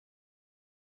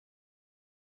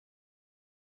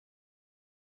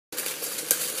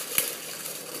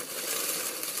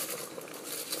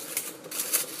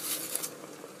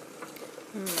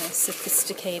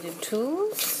sophisticated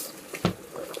tools.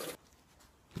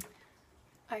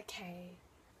 Okay,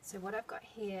 so what I've got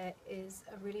here is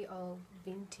a really old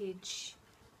vintage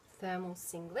thermal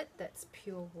singlet that's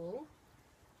pure wool,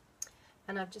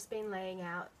 and I've just been laying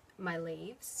out my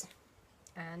leaves,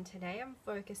 and today I'm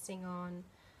focusing on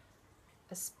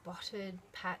a spotted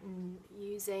pattern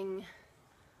using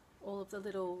all of the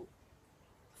little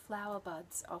flower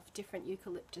buds off different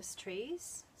eucalyptus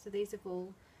trees. So these have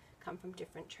all come from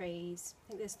different trees. I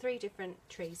think there's 3 different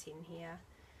trees in here,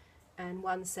 and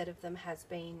one set of them has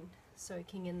been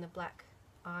soaking in the black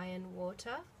iron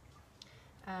water.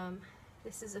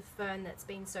 This is a fern that's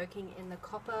been soaking in the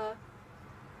copper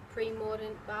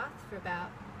pre-mordant bath for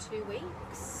about 2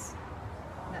 weeks.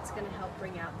 And that's going to help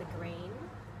bring out the green.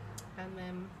 And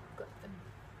then got them,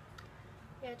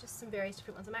 yeah, just some various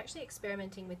different ones. I'm actually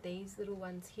experimenting with these little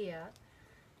ones here.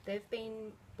 They've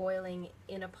been boiling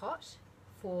in a pot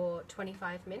for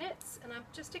 25 minutes, and I'm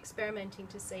just experimenting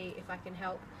to see if I can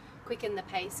help quicken the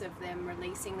pace of them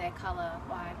releasing their colour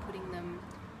by putting them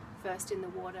first in the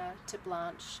water to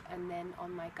blanch and then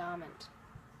on my garment.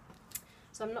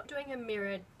 So I'm not doing a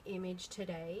mirrored image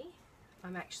today.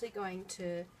 I'm actually going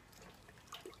to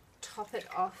top it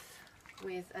off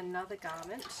with another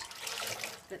garment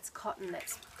that's cotton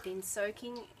that's been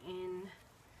soaking in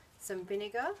some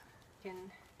vinegar. You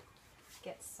can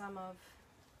get some of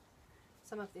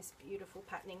this beautiful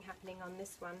patterning happening on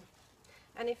this one,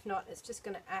 and if not, it's just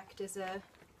going to act as a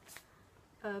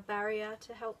barrier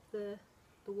to help the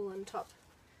woolen top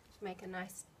to make a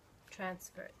nice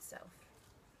transfer itself.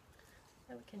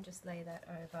 So we can just lay that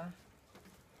over.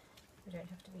 We don't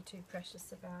have to be too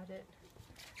precious about it.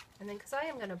 And then, because I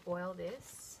am going to boil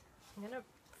this, I'm going to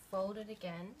fold it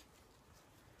again,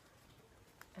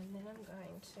 and then I'm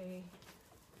going to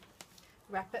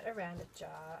wrap it around a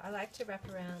jar. I like to wrap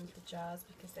around the jars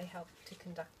because they help to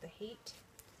conduct the heat,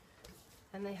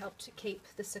 and they help to keep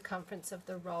the circumference of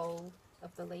the roll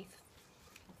of the leaf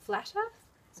flatter,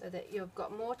 so that you've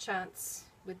got more chance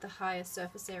with the higher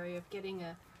surface area of getting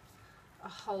a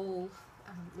whole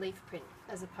leaf print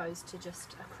as opposed to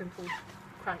just a crimpled,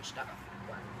 crunched up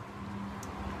one.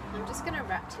 I'm just going to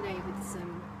wrap today with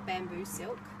some bamboo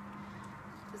silk,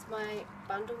 because my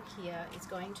bundle here is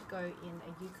going to go in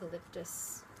a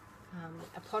eucalyptus,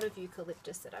 a pot of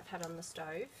eucalyptus that I've had on the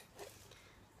stove,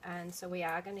 and so we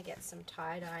are going to get some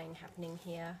tie-dyeing happening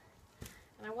here,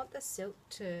 and I want the silk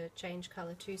to change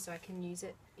colour too, so I can use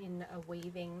it in a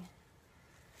weaving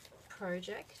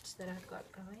project that I've got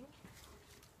going.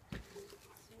 So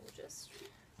we'll just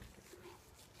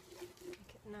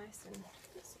make it nice and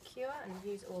secure and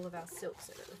use all of our silk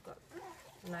so that we've got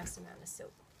a nice amount of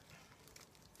silk.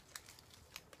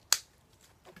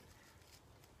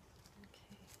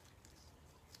 Okay,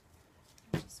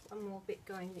 just one more bit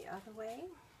going the other way.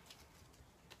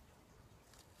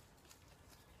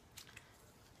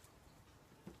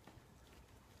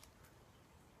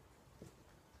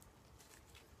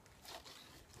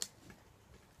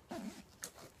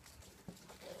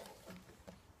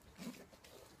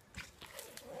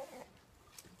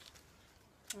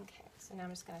 Okay, so now I'm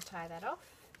just going to tie that off.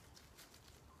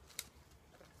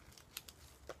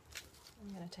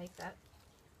 I'm going to take that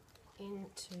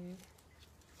into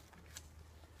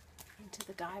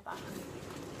the dye bath.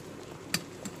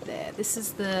 There, this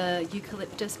is the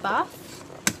eucalyptus bath,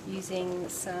 using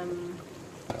some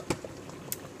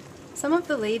of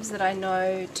the leaves that I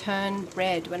know turn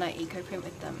red when I eco-print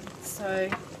with them. So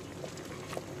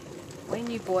when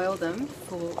you boil them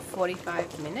for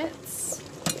 45 minutes,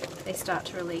 they start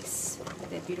to release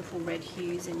their beautiful red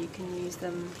hues, and you can use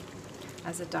them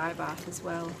as a dye bath as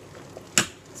well.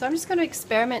 So I'm just going to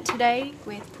experiment today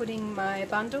with putting my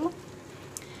bundle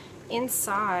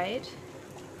inside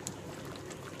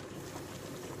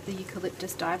the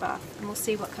eucalyptus dye bath, and we'll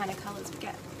see what kind of colours we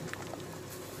get.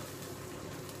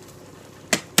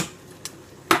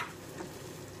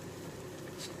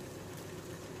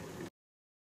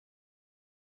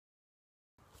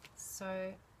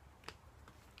 So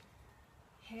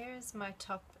here's my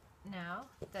top now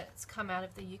that's come out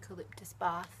of the eucalyptus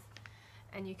bath,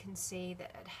 and you can see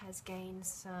that it has gained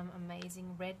some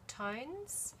amazing red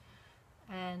tones,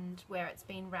 and where it's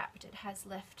been wrapped it has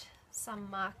left some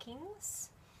markings,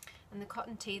 and the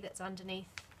cotton tee that's underneath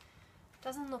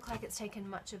doesn't look like it's taken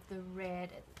much of the red.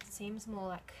 It seems more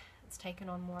like it's taken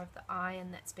on more of the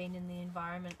iron that's been in the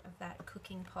environment of that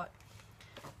cooking pot,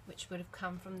 which would have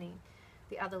come from the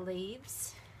other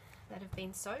leaves that have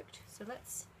been soaked. So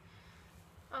let's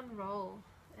unroll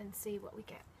and see what we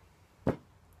get.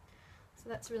 So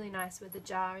that's really nice where the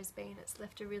jar has been. It's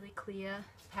left a really clear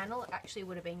panel. It actually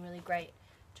would have been really great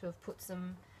to have put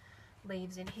some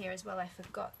leaves in here as well. I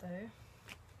forgot though.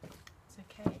 It's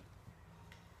okay.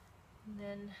 And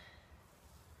then,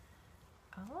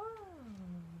 oh,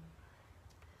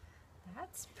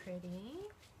 that's pretty.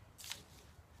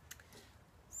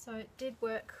 So it did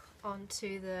work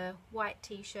onto the white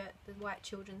t-shirt, the white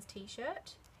children's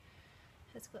t-shirt.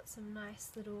 It's got some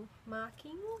nice little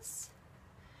markings.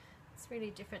 It's really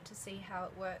different to see how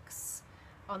it works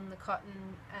on the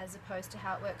cotton as opposed to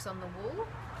how it works on the wool.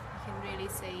 You can really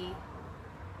see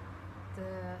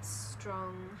the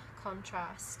strong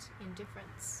contrast in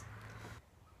difference.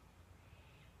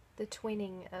 The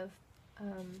twinning of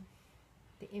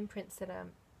the imprints that are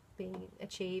being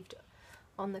achieved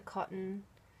on the cotton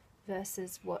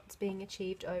versus what's being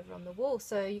achieved over on the wool.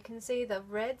 So you can see the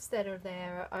reds that are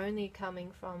there are only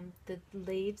coming from the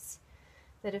leaves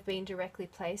that have been directly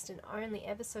placed, and only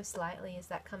ever so slightly is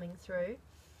that coming through.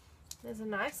 There's a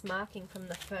nice marking from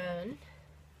the fern.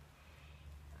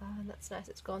 That's nice,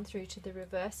 it's gone through to the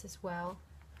reverse as well.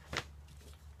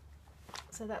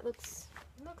 So that looks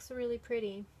really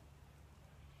pretty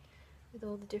with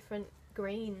all the different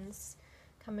greens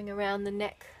coming around the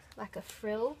neck like a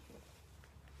frill.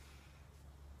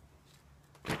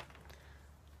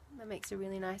 That makes a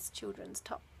really nice children's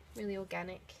top, really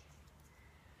organic.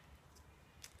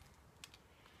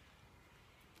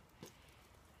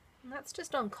 And that's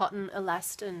just on cotton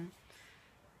elastin,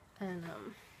 and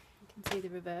you can see the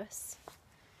reverse.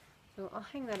 So I'll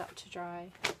hang that up to dry,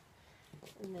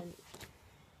 and then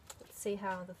let's see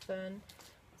how the fern.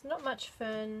 There's not much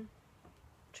fern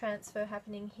transfer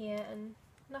happening here, and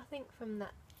nothing from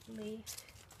that leaf.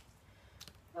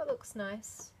 That looks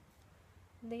nice.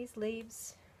 And these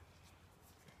leaves.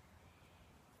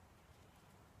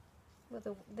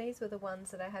 These were the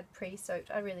ones that I had pre-soaked.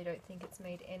 I really don't think it's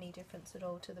made any difference at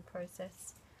all to the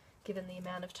process, given the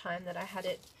amount of time that I had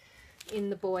it in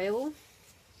the boil.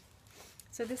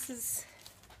 So this has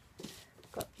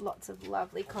got lots of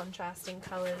lovely contrasting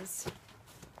colours.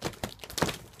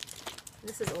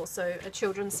 This is also a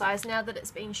children's size now that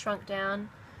it's been shrunk down,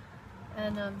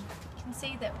 and you can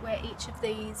see that where each of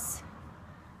these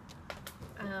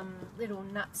little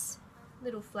nuts,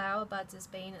 little flower buds has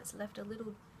been, it's left a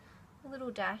little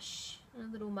dash and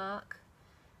a little mark,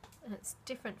 and it's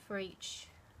different for each.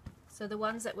 So the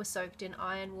ones that were soaked in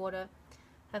iron water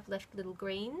have left little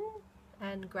green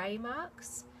and grey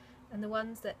marks, and the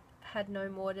ones that had no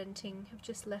mordanting have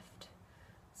just left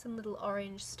some little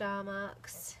orange star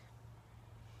marks.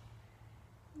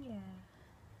 Yeah.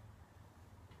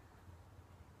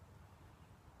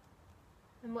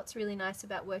 And what's really nice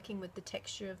about working with the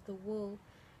texture of the wool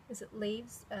is it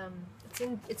leaves,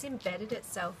 it's embedded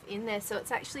itself in there, so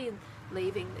it's actually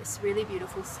leaving this really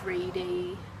beautiful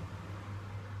 3D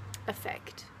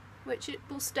effect, which it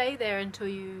will stay there until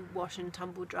you wash and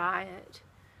tumble dry it.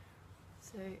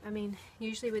 So, I mean,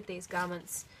 usually with these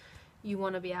garments you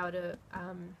want to be able to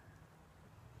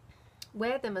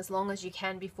wear them as long as you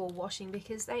can before washing,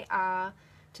 because they are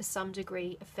to some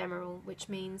degree ephemeral, which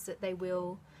means that they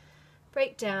will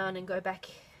break down and go back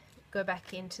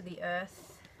into the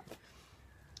earth.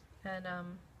 And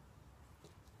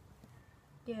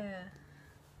yeah,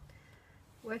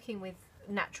 working with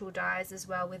natural dyes as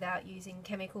well without using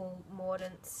chemical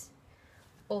mordants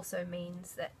also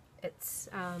means that it's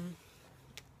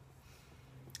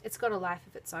got a life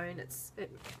of its own.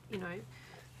 You know,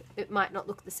 it might not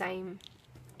look the same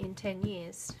in 10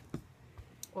 years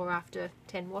or after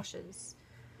 10 washes.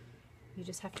 You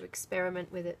just have to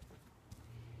experiment with it.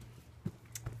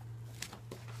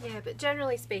 Yeah, but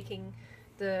generally speaking,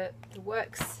 the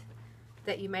works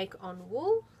that you make on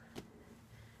wool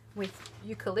with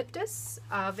eucalyptus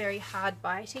are very hard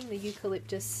biting. The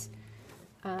eucalyptus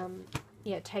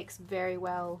yeah, takes very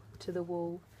well to the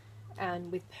wool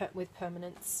and with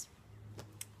permanence.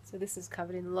 So this is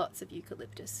covered in lots of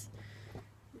eucalyptus.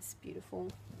 This beautiful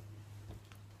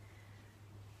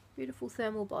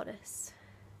thermal bodice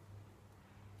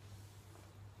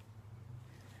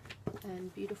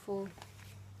and beautiful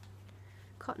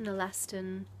cotton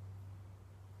elastin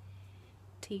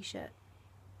t-shirt.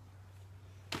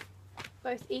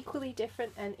 Both equally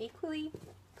different and equally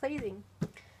pleasing.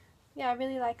 Yeah, I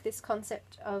really like this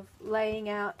concept of laying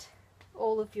out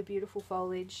all of your beautiful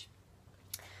foliage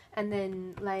and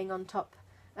then laying on top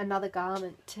another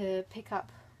garment to pick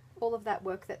up all of that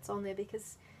work that's on there,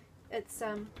 because it's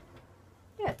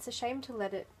yeah, it's a shame to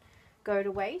let it go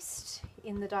to waste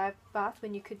in the dye bath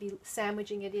when you could be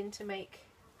sandwiching it in to make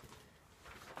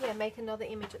another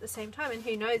image at the same time. And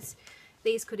who knows,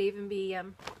 these could even be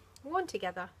worn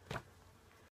together.